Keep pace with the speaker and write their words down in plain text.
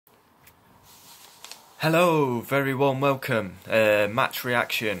Hello, very warm welcome. Match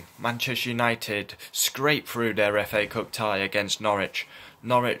reaction. Manchester United scraped through their FA Cup tie against Norwich.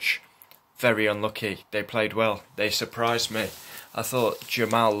 Norwich, very unlucky. They played well. They surprised me. I thought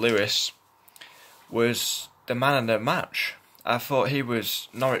Jamal Lewis was the man of the match. I thought he was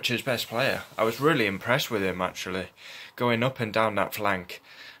Norwich's best player. I was really impressed with him, actually. Going up and down that flank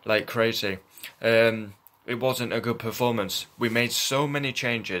like crazy. It wasn't a good performance. We made so many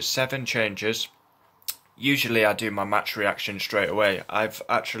changes, 7 changes. Usually I do my match reaction straight away. I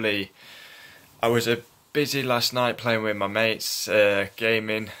was busy last night playing with my mates,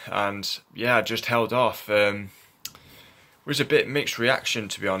 gaming, and yeah, I just held off. It was a bit mixed reaction,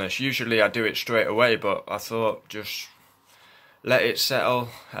 to be honest. Usually I do it straight away, but I thought just let it settle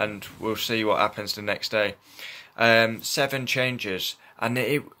and we'll see what happens the next day. 7 changes, and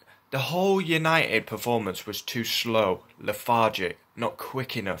the whole United performance was too slow, lethargic, not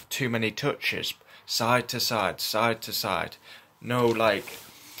quick enough, too many touches. Side to side, side to side. No,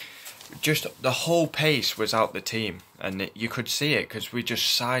 just the whole pace was out the team. And you could see it because we just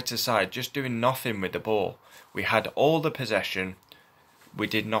side to side, just doing nothing with the ball. We had all the possession. We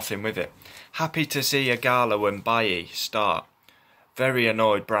did nothing with it. Happy to see Ighalo and Bailly start. Very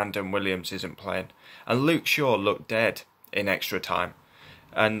annoyed Brandon Williams isn't playing. And Luke Shaw looked dead in extra time.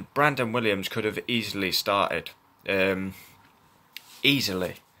 And Brandon Williams could have easily started.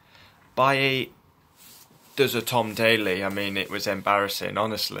 Easily. Bailly does a Tom Daly. I mean, it was embarrassing,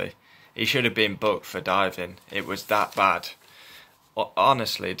 honestly. He should have been booked for diving. It was that bad.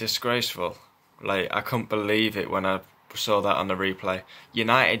 Honestly, disgraceful. I couldn't believe it when I saw that on the replay.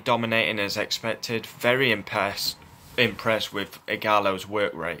 United dominating as expected. Very impressed with Ighalo's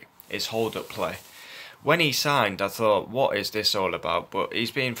work rate, his hold-up play. When he signed, I thought, what is this all about? But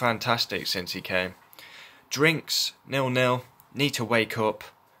he's been fantastic since he came. Drinks, 0-0. Need to wake up.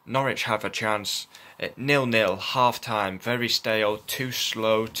 Norwich have a chance. 0-0, half-time, very stale, too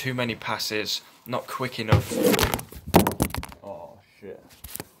slow, too many passes, not quick enough. Oh, shit.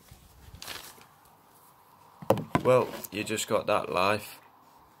 Well, you just got that live.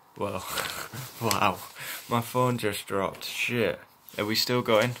 Well, wow, my phone just dropped. Shit. Are we still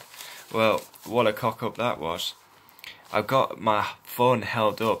going? Well, what a cock-up that was. I've got my phone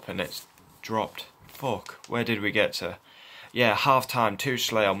held up and it's dropped. Fuck, where did we get to? Yeah, half-time, too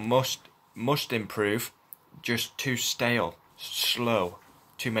slow, must improve, just too stale, slow,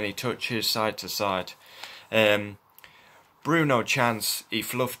 too many touches side to side. Bruno chance, he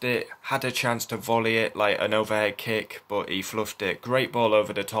fluffed it, had a chance to volley it like an overhead kick, but he fluffed it. Great ball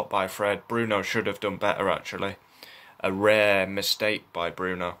over the top by Fred. Bruno should have done better, actually. A rare mistake by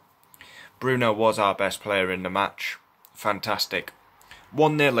Bruno. Bruno was our best player in the match. Fantastic.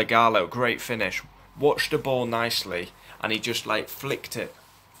 1-0 Ighalo, great finish. Watched the ball nicely and he just flicked it.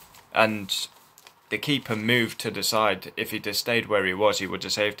 And the keeper moved to the side. If he'd have stayed where he was, he would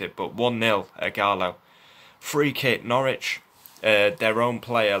have saved it. But 1-0 Ighalo. Free kick, Norwich. Their own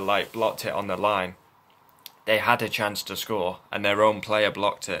player blocked it on the line. They had a chance to score, and their own player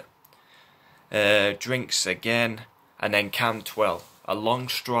blocked it. Drinks again, and then Cantwell. A long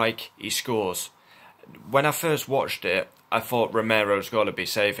strike, he scores. When I first watched it, I thought Romero's got to be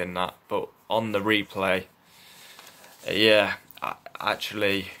saving that. But on the replay, yeah,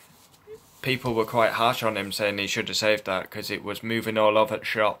 actually, people were quite harsh on him, saying he should have saved that because it was moving all over the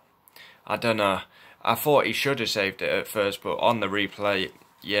shot. I don't know. I thought he should have saved it at first, but on the replay,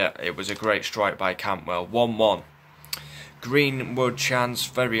 yeah, it was a great strike by Cantwell. 1-1. Greenwood chance,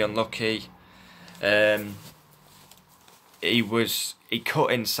 very unlucky. He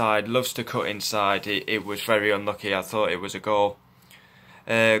cut inside, loves to cut inside. It was very unlucky. I thought it was a goal.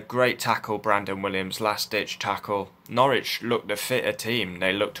 Great tackle, Brandon Williams, last ditch tackle. Norwich looked a fitter team,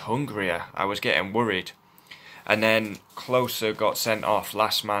 they looked hungrier. I was getting worried. And then Closer got sent off,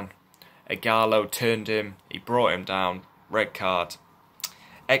 last man. Ighalo turned him, he brought him down, red card.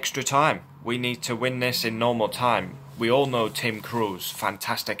 Extra time, we need to win this in normal time. We all know Tim Krul's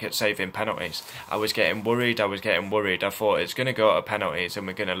fantastic at saving penalties. I was getting worried. I thought it's going to go to penalties and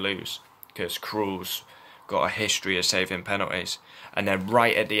we're going to lose. Because Krul's got a history of saving penalties. And then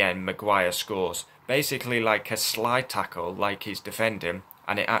right at the end, Maguire scores. Basically like a slide tackle, like he's defending,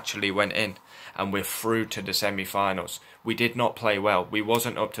 and it actually went in. And we're through to the semi-finals. We did not play well. We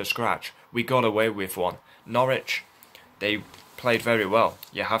wasn't up to scratch. We got away with one. Norwich, they played very well,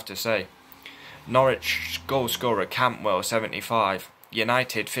 you have to say. Norwich goal scorer Cantwell, 75.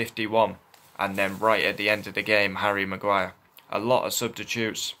 United, 51. And then right at the end of the game, Harry Maguire. A lot of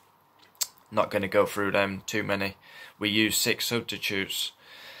substitutes. Not going to go through them, too many. We used 6 substitutes,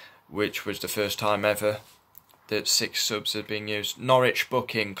 which was the first time ever. that 6 subs are being used. Norwich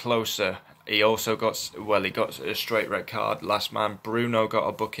booking closer. He also got, well, he got a straight red card. Last man, Bruno, got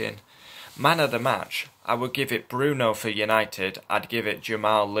a booking. Man of the match, I would give it Bruno for United. I'd give it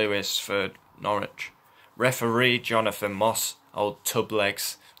Jamal Lewis for Norwich. Referee, Jonathan Moss, old tub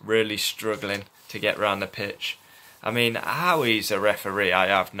legs, really struggling to get round the pitch. I mean, how he's a referee, I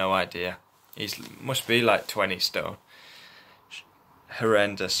have no idea. He must be like 20 stone.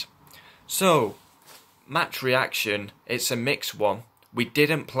 Horrendous. So, match reaction, it's a mixed one. We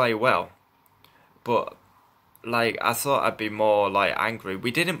didn't play well. But, like, I thought I'd be more, like, angry. We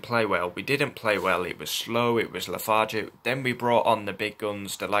didn't play well. It was slow, it was lethargic. Then we brought on the big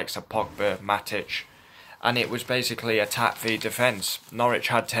guns, the likes of Pogba, Matic. And it was basically attack v defence. Norwich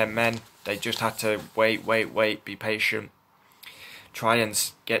had 10 men. They just had to wait, be patient. Try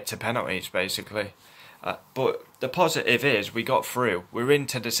and get to penalties, basically. But the positive is we got through. We're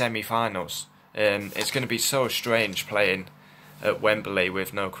into the semi-finals. It's going to be so strange playing at Wembley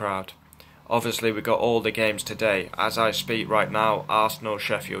with no crowd. Obviously, we got all the games today. As I speak right now, Arsenal,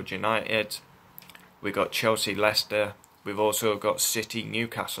 Sheffield United. We got Chelsea, Leicester. We've also got City,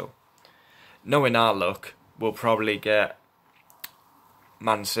 Newcastle. Knowing our luck, we'll probably get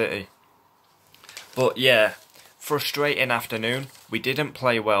Man City. But yeah, frustrating afternoon. We didn't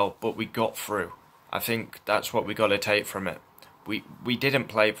play well, but we got through. I think that's what we got to take from it. We didn't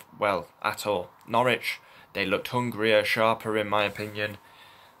play well at all. Norwich, they looked hungrier, sharper in my opinion.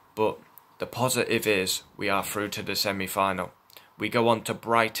 But the positive is we are through to the semi-final. We go on to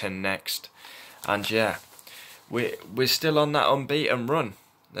Brighton next. And yeah, we're still on that unbeaten run.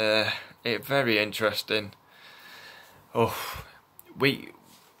 It's very interesting. Oh,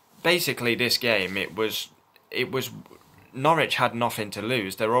 basically this game, it was Norwich had nothing to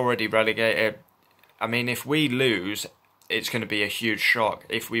lose. They're already relegated. I mean, if we lose, it's going to be a huge shock.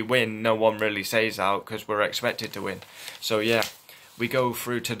 If we win, no one really stays out because we're expected to win. So yeah, we go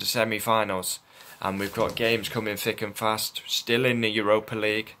through to the semi-finals, and we've got games coming thick and fast. Still in the Europa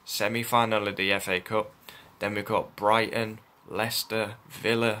League, semi-final of the FA Cup. Then we've got Brighton, Leicester,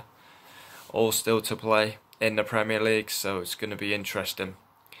 Villa, all still to play in the Premier League. So it's going to be interesting.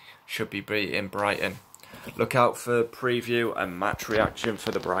 Should be beating Brighton. Look out for preview and match reaction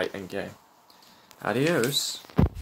for the Brighton game. Adios.